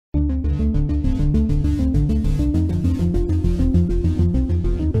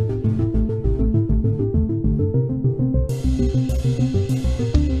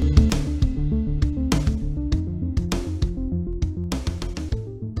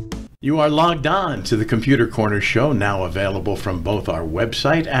You are logged on to the Computer Corner show, now available from both our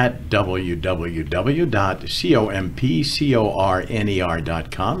website at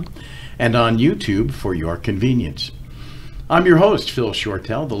www.compcorner.com and on YouTube for your convenience. I'm your host, Phil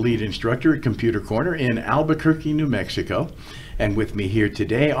Shortell, the lead instructor at Computer Corner in Albuquerque, New Mexico. And with me here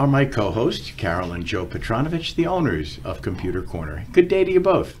today are my co-hosts, Carol and Joe Petronovich, the owners of Computer Corner. Good day to you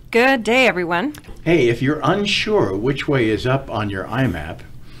both. Good day, everyone. Hey, if you're unsure which way is up on your iMap,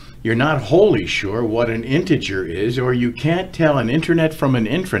 you're not wholly sure what an integer is, or you can't tell an internet from an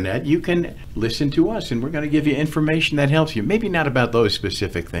intranet, you can listen to us, and we're going to give you information that helps you. Maybe not about those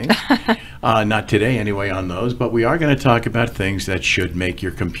specific things, not today anyway on those, but we are going to talk about things that should make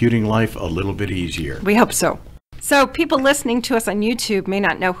your computing life a little bit easier. We hope so. So people listening to us on YouTube may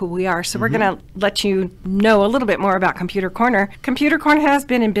not know who we are, so we're going to let you know a little bit more about Computer Corner. Computer Corner has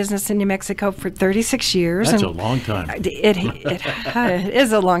been in business in New Mexico for 36 years. That's a long time. It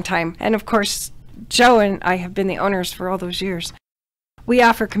is a long time. And of course, Joe and I have been the owners for all those years. We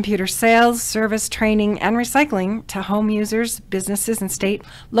offer computer sales, service, training, and recycling to home users, businesses, and state,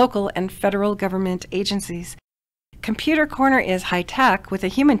 local, and federal government agencies. Computer Corner is high-tech with a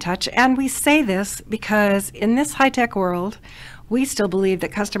human touch, and we say this because in this high-tech world, we still believe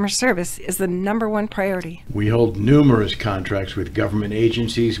that customer service is the #1 priority. We hold numerous contracts with government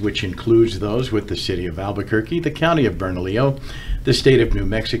agencies, which includes those with the city of Albuquerque, the county of Bernalillo, the state of New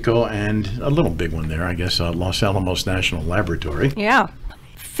Mexico, and a little big one there, I guess, Los Alamos National Laboratory. Yeah.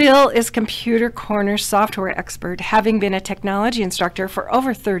 Phil is Computer Corner's software expert, having been a technology instructor for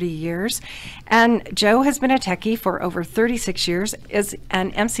over 30 years. And Joe has been a techie for over 36 years as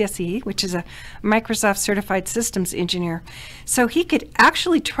an MCSE, which is a Microsoft Certified Systems Engineer. So he could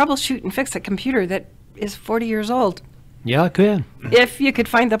actually troubleshoot and fix a computer that is 40 years old. Yeah, I could. If you could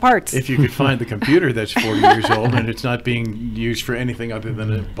find the parts. If you could find the computer that's 40 years old and it's not being used for anything other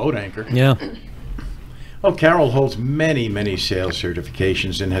than a boat anchor. Yeah. Oh, Carol holds many sales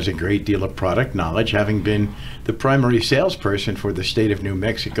certifications and has a great deal of product knowledge, having been the primary salesperson for the state of New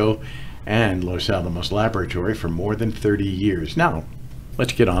Mexico and Los Alamos Laboratory for more than 30 years. Now,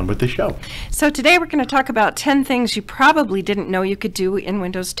 let's get on with the show. So today we're going to talk about 10 things you probably didn't know you could do in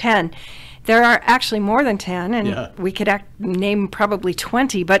Windows 10. There are actually more than 10, and we could name probably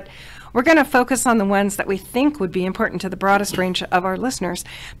 20, but we're going to focus on the ones that we think would be important to the broadest range of our listeners.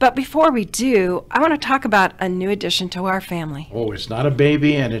 But before we do, I want to talk about a new addition to our family. Oh, it's not a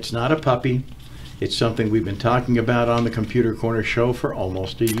baby and it's not a puppy. It's something we've been talking about on the Computer Corner show for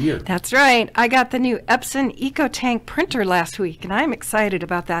almost a year. That's right. I got the new Epson EcoTank printer last week, and I'm excited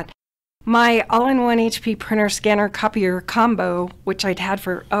about that. My all-in-one HP printer scanner copier combo, which I'd had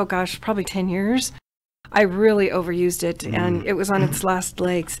for, oh gosh, probably 10 years, I really overused it, and it was on its last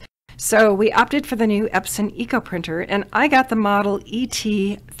legs. So we opted for the new Epson EcoPrinter, and I got the model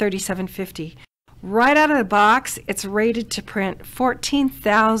ET3750. Right out of the box, it's rated to print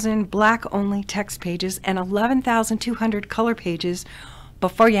 14,000 black-only text pages and 11,200 color pages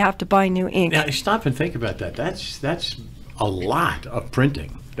before you have to buy new ink. Now, stop and think about that. That's a lot of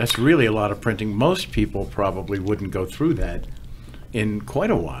printing. That's really a lot of printing. Most people probably wouldn't go through that in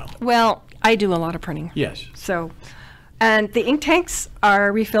quite a while. Well, I do a lot of printing. Yes. And the ink tanks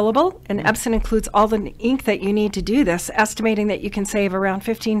are refillable, and Epson includes all the ink that you need to do this, estimating that you can save around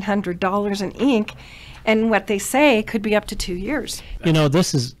 $1,500 in ink, and what they say could be up to 2 years. You know,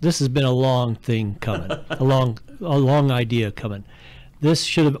 this has been a long thing coming, a long idea coming. This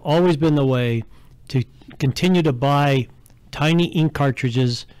should have always been the way to continue to buy tiny ink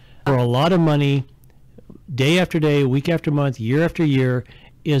cartridges for a lot of money, day after day, week after month, year after year,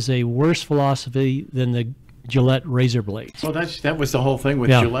 is a worse philosophy than the Gillette razor blades. Well, that was the whole thing with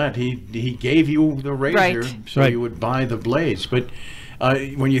Gillette. He gave you the razor so you would buy the blades. But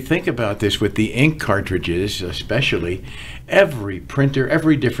when you think about this with the ink cartridges especially, every printer,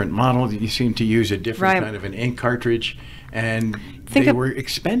 every different model, you seem to use a different kind of an ink cartridge, and they were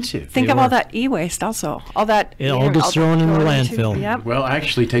expensive. Think of all that e-waste also. All that it all gets thrown in the landfill. Yep. Well,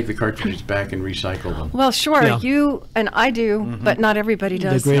 actually take the cartridges back and recycle them. Well, sure, you and I do, but not everybody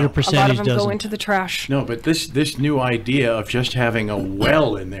does. The greater percentage a lot of them doesn't. go into the trash. No, but this new idea of just having a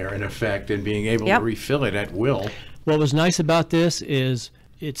well in there, in effect, and being able to refill it at will. What was nice about this is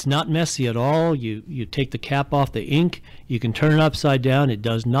it's not messy at all. You take the cap off the ink, you can turn it upside down. It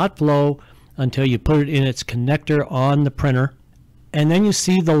does not flow until you put it in its connector on the printer. And then you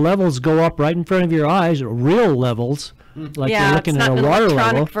see the levels go up right in front of your eyes, real levels, like you're looking at a water level. Yeah, it's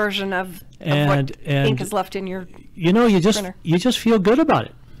not an electronic version of what ink is left in your printer. You just feel good about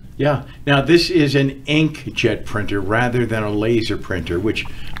it. Yeah. Now, this is an inkjet printer rather than a laser printer, which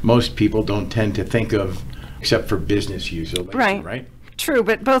most people don't tend to think of except for business use of laser, right? True,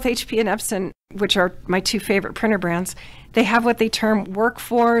 but both HP and Epson, which are my two favorite printer brands, they have what they term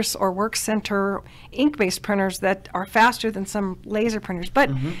workforce or work center ink-based printers that are faster than some laser printers.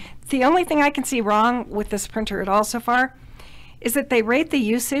 But the only thing I can see wrong with this printer at all so far is that they rate the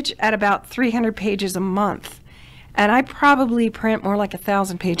usage at about 300 pages a month. And I probably print more like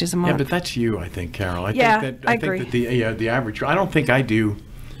 1,000 pages a month. Yeah, but that's you, I think, Carol. I Yeah, think I think agree. that the average, I don't think I do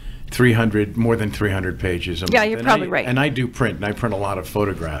more than 300 pages a month. Yeah, you're And probably right. And I do print, and I print a lot of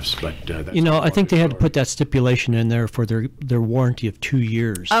photographs, but that's You know, a I think they had to story. put that stipulation in there for their warranty of 2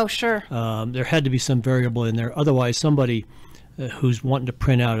 years. Oh, sure. There had to be some variable in there. Otherwise, somebody who's wanting to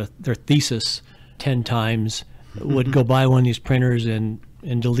print out their thesis 10 times would go buy one of these printers and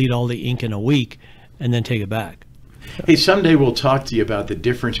delete all the ink in a week and then take it back. Hey, someday we'll talk to you about the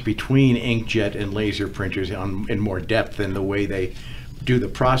difference between inkjet and laser printers in more depth and the way they do the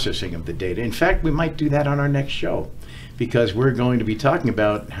processing of the data. In fact, we might do that on our next show, because we're going to be talking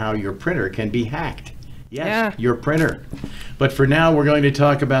about how your printer can be hacked. Yes, Yeah. your printer. But for now, we're going to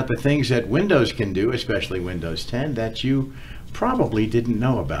talk about the things that Windows can do, especially Windows 10, that you probably didn't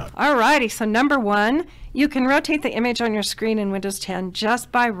know about. Alrighty, so number one, you can rotate the image on your screen in Windows 10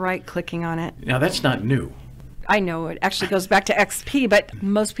 just by right-clicking on it. Now, that's not new. I know it actually goes back to XP, but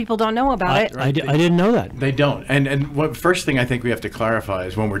most people don't know about it. I didn't know that. They don't. And what first thing I think we have to clarify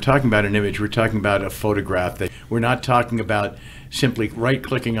is when we're talking about an image, we're talking about a photograph. That we're not talking about simply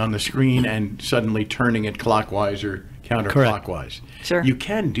right-clicking on the screen and suddenly turning it clockwise or counterclockwise. Sure. You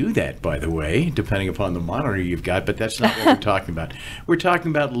can do that, by the way, depending upon the monitor you've got, but that's not what we're talking about. We're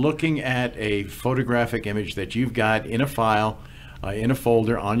talking about looking at a photographic image that you've got in a file, in a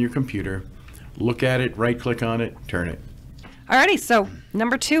folder on your computer. Look at it, right-click on it, turn it. Alrighty, so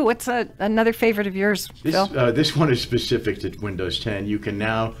number two, what's another favorite of yours, Phil? This one is specific to Windows 10. You can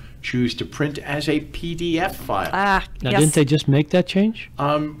now choose to print as a PDF file. Ah, Now, yes. didn't they just make that change?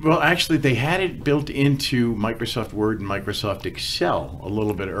 Well, actually, they had it built into Microsoft Word and Microsoft Excel a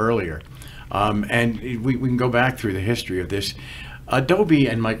little bit earlier. And we can go back through the history of this. Adobe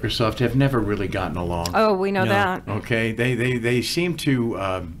and Microsoft have never really gotten along. Oh, we know No. that. Okay, they seem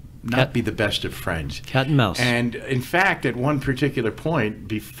to not be the best of friends. Cat and mouse. And in fact, at one particular point,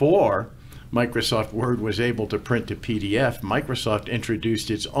 before Microsoft Word was able to print to PDF, Microsoft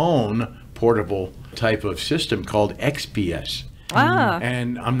introduced its own portable type of system called XPS. Ah,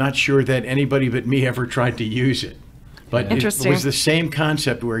 And I'm not sure that anybody but me ever tried to use it. But it Interesting. was the same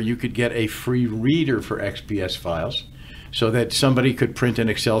concept where you could get a free reader for XPS files so that somebody could print an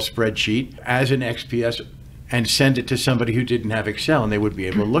Excel spreadsheet as an XPS and send it to somebody who didn't have Excel, and they would be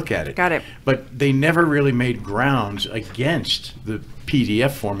able to look at it. Got it. But they never really made grounds against the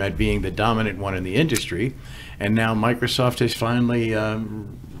PDF format being the dominant one in the industry. And now Microsoft has finally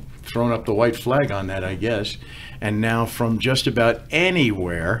thrown up the white flag on that, I guess. And now from just about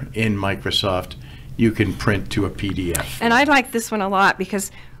anywhere in Microsoft, you can print to a PDF. and I like this one a lot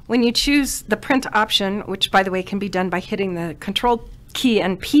because when you choose the print option, which by the way can be done by hitting the control key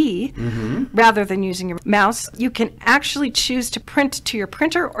and P rather than using your mouse, you can actually choose to print to your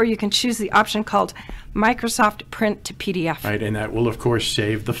printer, or you can choose the option called Microsoft Print to PDF. Right, and that will, of course,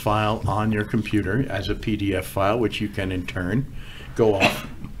 save the file on your computer as a PDF file, which you can in turn go off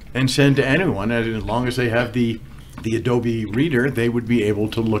and send to anyone. As long as they have the Adobe Reader, they would be able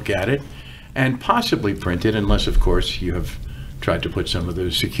to look at it and possibly print it, unless, of course, you have tried to put some of the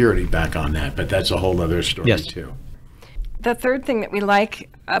security back on that. But that's a whole other story, Yes. too. The third thing that we like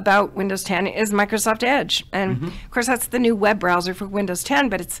about Windows 10 is Microsoft Edge. And of course, that's the new web browser for Windows 10,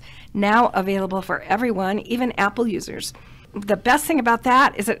 but it's now available for everyone, even Apple users. The best thing about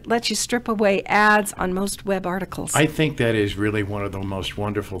that is it lets you strip away ads on most web articles. I think that is really one of the most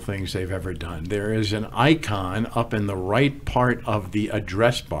wonderful things they've ever done. There is an icon up in the right part of the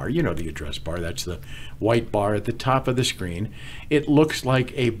address bar. You know the address bar, that's the white bar at the top of the screen. It looks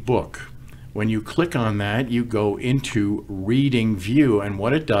like a book. When you click on that, you go into Reading View, and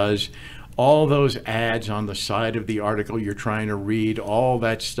what it does, all those ads on the side of the article you're trying to read, all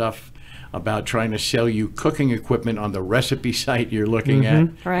that stuff about trying to sell you cooking equipment on the recipe site you're looking at.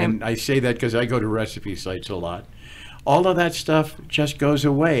 Right. And I say that because I go to recipe sites a lot. All of that stuff just goes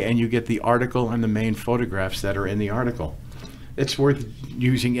away, and you get the article and the main photographs that are in the article. It's worth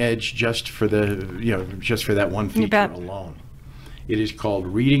using Edge just for just for that one feature bet. alone. It is called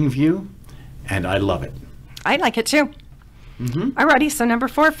Reading View, and I love it. I like it too. Alrighty, so number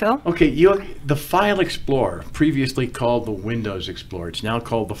 4, Phil. Okay, the File Explorer, previously called the Windows Explorer, it's now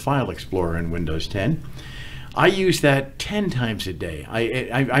called the File Explorer in Windows 10. I use that 10 times a day.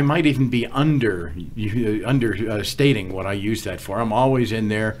 I might even be understating what I use that for. I'm always in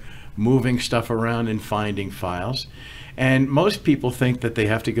there moving stuff around and finding files. And most people think that they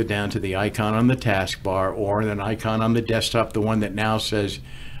have to go down to the icon on the taskbar or an icon on the desktop, the one that now says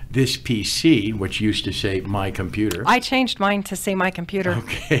this PC, which used to say my computer. I changed mine to say my computer.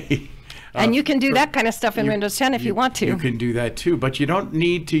 Okay. And you can do that kind of stuff in Windows 10 if you want to. You can do that too, but you don't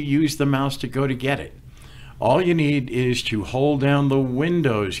need to use the mouse to go to get it. All you need is to hold down the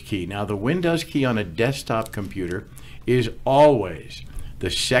Windows key. Now, the Windows key on a desktop computer is always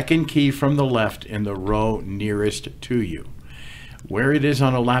the second key from the left in the row nearest to you. Where it is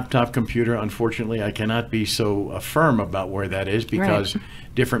on a laptop computer, unfortunately, I cannot be so firm about where that is because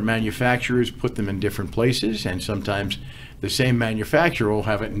different manufacturers put them in different places, and sometimes the same manufacturer will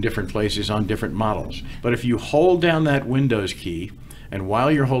have it in different places on different models. But if you hold down that Windows key, and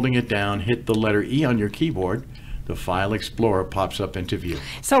while you're holding it down, hit the letter E on your keyboard, the File Explorer pops up into view.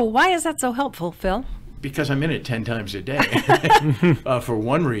 So why is that so helpful, Phil? Because I'm in it 10 times a day, for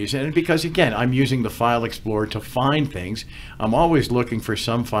one reason, and because, again, I'm using the File Explorer to find things. I'm always looking for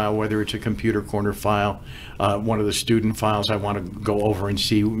some file, whether it's a Computer Corner file, one of the student files I want to go over and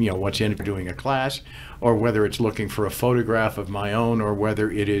see, what's in it for doing a class, or whether it's looking for a photograph of my own, or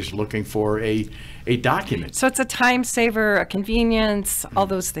whether it is looking for a document. So it's a time saver, a convenience, all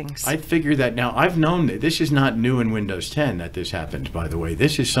those things. I figure that now. I've known that this is not new in Windows 10 that this happened, by the way.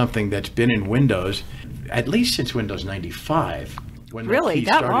 This is something that's been in Windows at least since Windows 95. When really?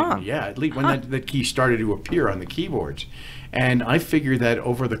 That long? Yeah, at least when the key started to appear on the keyboards. And I figure that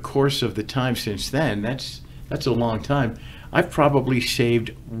over the course of the time since then, that's a long time, I've probably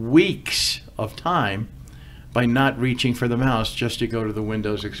saved weeks of time by not reaching for the mouse just to go to the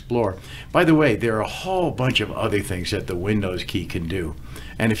Windows Explorer. By the way, there are a whole bunch of other things that the Windows key can do.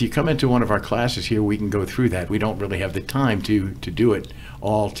 And if you come into one of our classes here, we can go through that. We don't really have the time to do it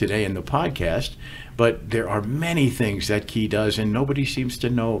all today in the podcast, but there are many things that key does, and nobody seems to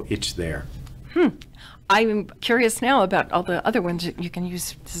know it's there. I'm curious now about all the other ones that you can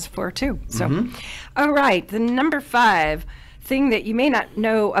use this for too. So, all right, the number 5 thing that you may not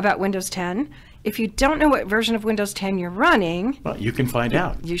know about Windows 10. If you don't know what version of Windows 10 you're running, well, you can find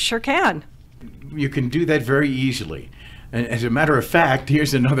out. You sure can. You can do that very easily. And as a matter of fact,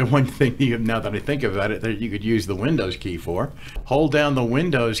 here's another one thing, now that I think about it, that you could use the Windows key for. Hold down the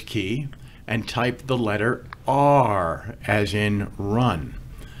Windows key and type the letter R, as in run.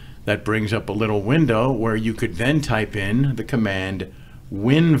 That brings up a little window where you could then type in the command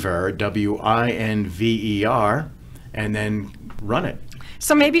winver, W-I-N-V-E-R, and then run it.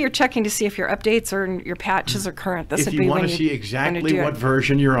 So maybe you're checking to see if your updates or your patches are current. This if you want to see exactly what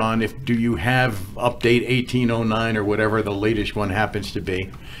version you're on, do you have update 1809 or whatever the latest one happens to be,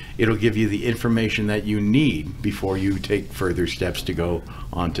 it'll give you the information that you need before you take further steps to go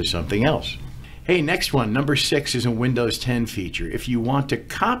on to something else. Hey, next one, number 6 is a Windows 10 feature. If you want to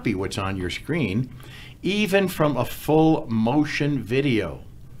copy what's on your screen, even from a full motion video,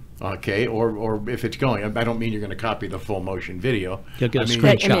 okay, or if it's going, I don't mean you're going to copy the full motion video. You'll get a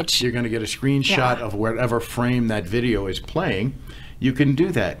screenshot. You're going to get a screenshot of whatever frame that video is playing. You can do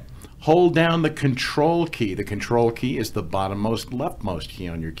that. Hold down the Control key. The Control key is the bottommost leftmost key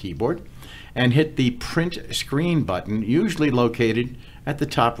on your keyboard, and hit the Print Screen button, usually located at the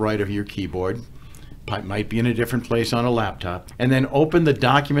top right of your keyboard. It might be in a different place on a laptop. And then open the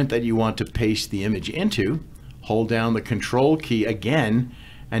document that you want to paste the image into. Hold down the Control key again,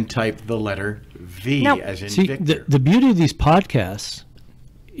 and type the letter V, as in Victor. The beauty of these podcasts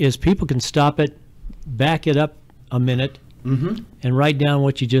is people can stop it, back it up a minute, and write down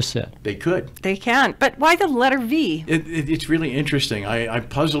what you just said. They could. They can. But why the letter V? It's really interesting. I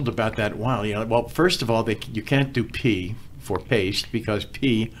puzzled about that a while. Well, first of all, you can't do P for paste because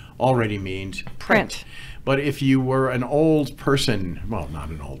P already means print. But if you were an old person, well, not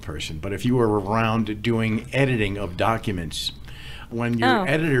an old person, but if you were around doing editing of documents, when your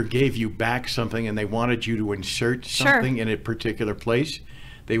editor gave you back something and they wanted you to insert something in a particular place,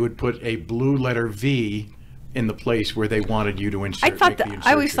 they would put a blue letter V in the place where they wanted you to insert.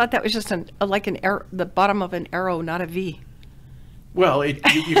 I always thought that was just like an arrow, the bottom of an arrow, not a V. Well, you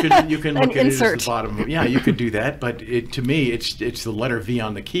can look at it as the bottom. Yeah, you could do that, but to me, it's the letter V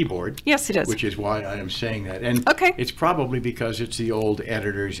on the keyboard. Yes, it is. Which is why I am saying that, and it's probably because it's the old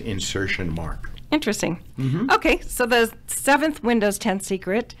editor's insertion mark. Interesting. Okay, so the 7th Windows 10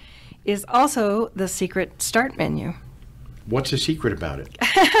 secret is also the secret start menu. What's the secret about it?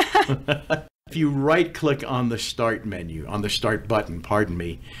 If you right-click on the start menu, on the start button, pardon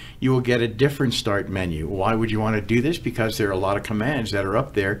me, you will get a different start menu. Why would you want to do this? Because there are a lot of commands that are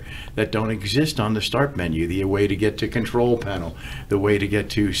up there that don't exist on the start menu. The way to get to control panel, the way to get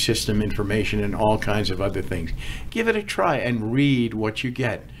to system information, and all kinds of other things. Give it a try and read what you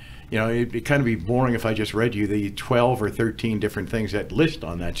get. You know, it'd kind of be boring if I just read you the 12 or 13 different things that list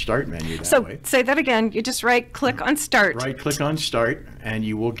on that start menu that So way. say that again. You just right-click on Start. Right-click on Start, and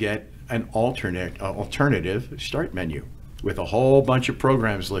you will get an alternative start menu with a whole bunch of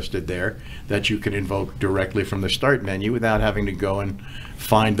programs listed there that you can invoke directly from the start menu without having to go and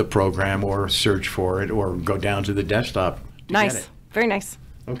find the program or search for it or go down to the desktop to Nice. get it. Very nice.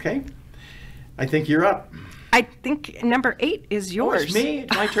 Okay. I think you're up. I think number 8 is yours. Oh, it's me.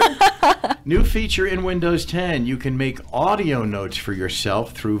 It's my turn. New feature in Windows 10. You can make audio notes for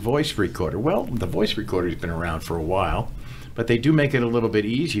yourself through Voice Recorder. Well, the Voice Recorder's been around for a while, but they do make it a little bit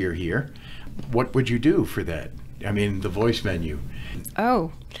easier here. What would you do for that? I mean, the voice menu.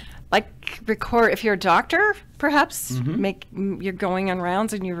 Oh, like record, if you're a doctor, perhaps, you're going on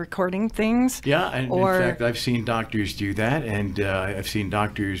rounds and you're recording things. Yeah, and or, in fact, I've seen doctors do that, and I've seen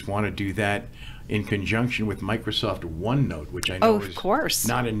doctors want to do that in conjunction with Microsoft OneNote, which I know of is course.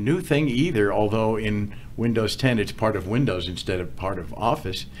 not a new thing either, although in Windows 10 it's part of Windows instead of part of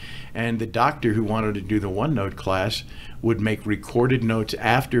Office. And the doctor who wanted to do the OneNote class would make recorded notes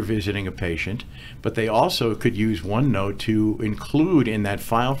after visiting a patient, but they also could use OneNote to include in that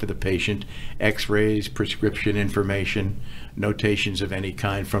file for the patient x-rays, prescription information, notations of any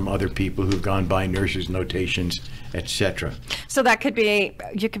kind from other people who've gone by, nurses' notations, etc. So that could be,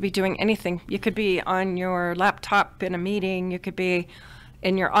 you could be doing anything. You could be on your laptop in a meeting. You could be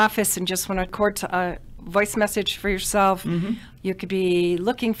in your office and just want to record a voice message for yourself. You could be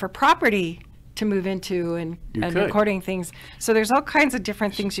looking for property to move into and could. recording things. So there's all kinds of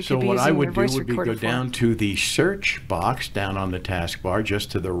different things you So could be what using I your would do voice would be recorder go for. down to the search box down on the taskbar,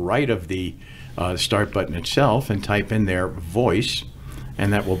 just to the right of the start button itself, and type in there voice,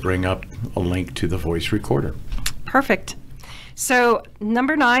 and that will bring up a link to the voice recorder. Perfect. So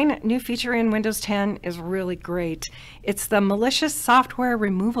number 9, new feature in Windows 10 is really great. It's the malicious software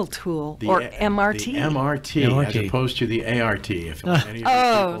removal tool, or MRT. The MRT, as opposed to the ART. If any of you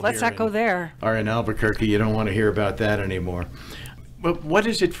Oh, people let's here not go in- there. Are in Albuquerque, you don't want to hear about that anymore. But what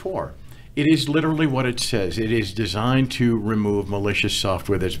is it for? It is literally what it says. It is designed to remove malicious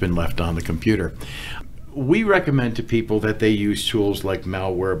software that's been left on the computer. We recommend to people that they use tools like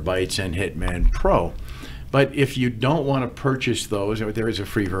Malwarebytes and Hitman Pro. But if you don't want to purchase those, there is a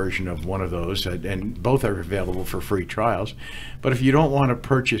free version of one of those, and both are available for free trials. But if you don't want to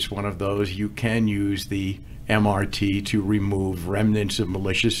purchase one of those, you can use the MRT to remove remnants of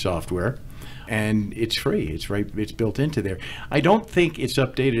malicious software. And it's free. It's built into there. I don't think it's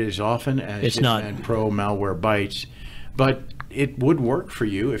updated as often as It's Hitman not. Pro Malwarebytes, but it would work for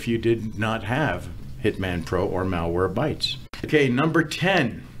you if you did not have Hitman Pro or Malwarebytes. Okay, number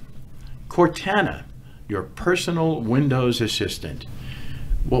 10, Cortana, your personal Windows assistant.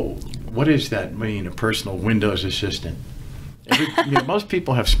 Well, what does that mean, a personal Windows assistant? Most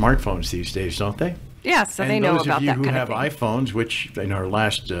people have smartphones these days, don't they? Yeah, so they know about that And those of you who kind have of thing. iPhones, which in our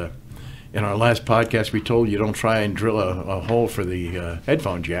last podcast we told you don't try and drill a hole for the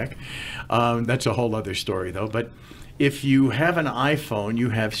headphone jack. That's a whole other story, though. But if you have an iPhone, you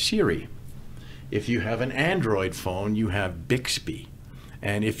have Siri. If you have an Android phone, you have Bixby.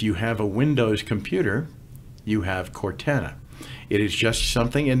 And if you have a Windows computer, you have Cortana. It is just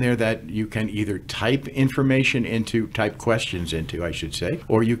something in there that you can either type information into, type questions into, I should say,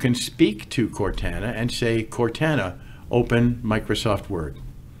 or you can speak to Cortana and say, Cortana, open Microsoft Word.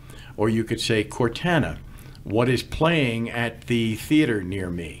 Or you could say, Cortana, what is playing at the theater near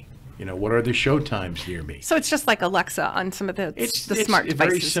me? You know, what are the show times near me? So it's just like Alexa on some of the smart It's devices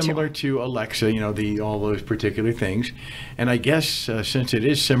very similar too. to Alexa, all those particular things. And I guess since it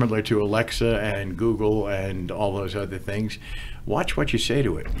is similar to Alexa and Google and all those other things, watch what you say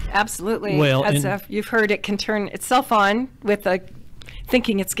to it. Absolutely. Well, As and- you've heard, it can turn itself on with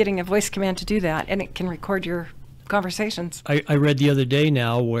thinking it's getting a voice command to do that, and it can record your conversations. I read the other day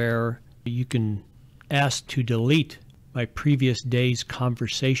now where you can ask to delete my previous day's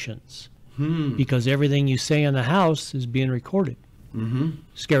conversations because everything you say in the house is being recorded.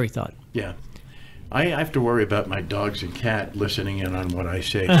 Scary thought. Yeah. I have to worry about my dogs and cat listening in on what I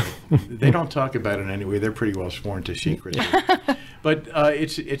say. They don't talk about it anyway. They're pretty well sworn to secrecy. But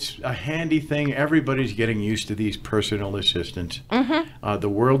it's a handy thing. Everybody's getting used to these personal assistants. The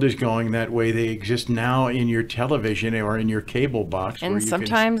world is going that way. They exist now in your television or in your cable box. where And you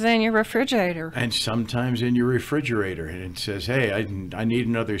sometimes in your refrigerator. and sometimes in your refrigerator. And it says, hey, I need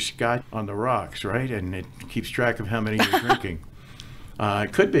another scotch on the rocks, right? And it keeps track of how many you're drinking.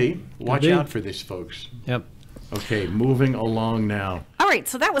 It could be. Watch be. out for this, folks. Yep. Okay, moving along now. All right,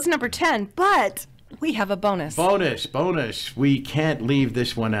 so that was number 10, but we have a bonus. Bonus. We can't leave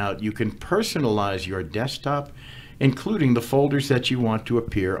this one out. You can personalize your desktop including the folders that you want to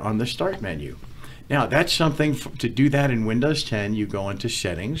appear on the Start menu. Now, that's something to do that in Windows 10, you go into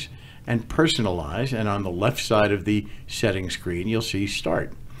Settings and Personalize, and on the left side of the settings screen, you'll see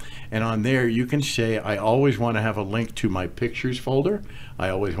Start. And on there, you can say, I always want to have a link to my Pictures folder. I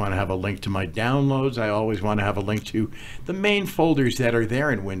always want to have a link to my Downloads. I always want to have a link to the main folders that are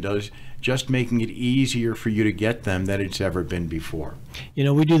there in Windows, just making it easier for you to get them than it's ever been before. You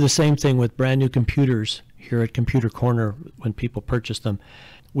know, we do the same thing with brand new computers here at Computer Corner when people purchase them.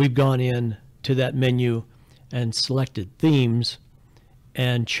 We've gone in to that menu and selected Themes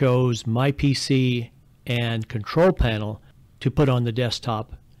and chose My PC and Control Panel to put on the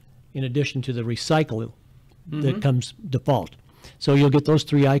desktop, in addition to the Recycle that comes default. So you'll get those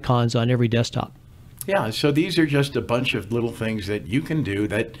 3 icons on every desktop. Yeah, so these are just a bunch of little things that you can do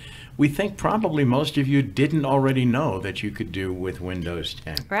that we think probably most of you didn't already know that you could do with Windows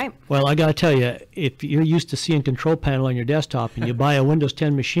 10. Right. Well, I got to tell you, if you're used to seeing Control Panel on your desktop and you buy a Windows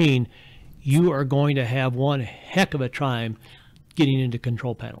 10 machine, you are going to have one heck of a time getting into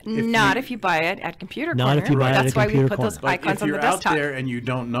Control Panel. Not if you buy it at Computer Corner. Not if you buy it at That's why we Computer put those Corner. But icons if on the you're out desktop. there and you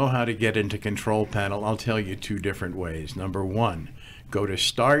don't know how to get into Control Panel, I'll tell you 2 different ways. Number 1, go to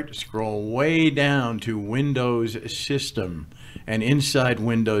Start, scroll way down to Windows System, and inside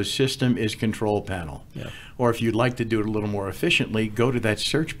Windows System is Control Panel. Yeah. Or if you'd like to do it a little more efficiently, go to that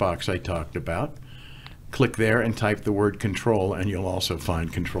search box I talked about, click there and type the word Control, and you'll also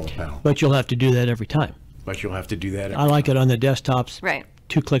find Control Panel. But you'll have to do that every time. But you'll have to do that. I like it on the desktops. Right.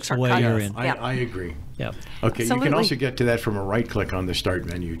 2 clicks away, Shortcut. you're Yes. in. I agree. Yeah. Okay, you Absolutely. can also get to that from a right click on the Start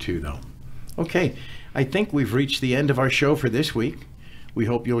menu too, though. Okay, I think we've reached the end of our show for this week. We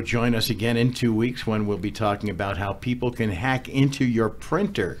hope you'll join us again in 2 weeks when we'll be talking about how people can hack into your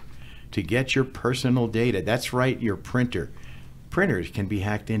printer to get your personal data. That's right, your printer. Printers can be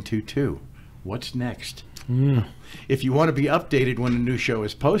hacked into too. What's next? If you want to be updated when a new show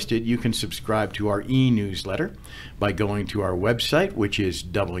is posted, you can subscribe to our e-newsletter by going to our website, which is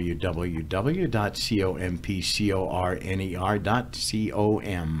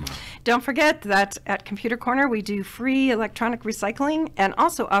www.compcorner.com. Don't forget that at Computer Corner we do free electronic recycling and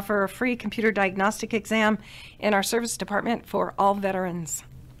also offer a free computer diagnostic exam in our service department for all veterans.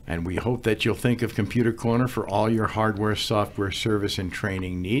 And we hope that you'll think of Computer Corner for all your hardware, software, service, and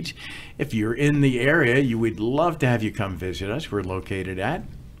training needs. If you're in the area, you would love to have you come visit us. We're located at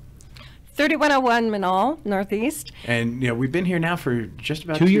 3101 Manal, Northeast. And we've been here now for just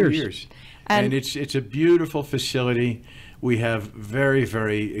about 2 2 years. years. And it's a beautiful facility. We have very,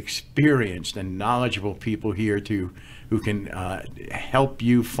 very experienced and knowledgeable people here who can help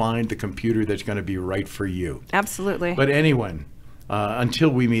you find the computer that's going to be right for you. Absolutely. But anyone, until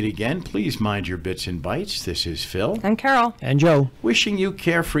we meet again, please mind your bits and bytes. This is Phil. And Carol. And Joe. Wishing you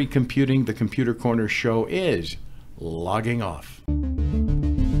carefree computing. The Computer Corner show is logging off.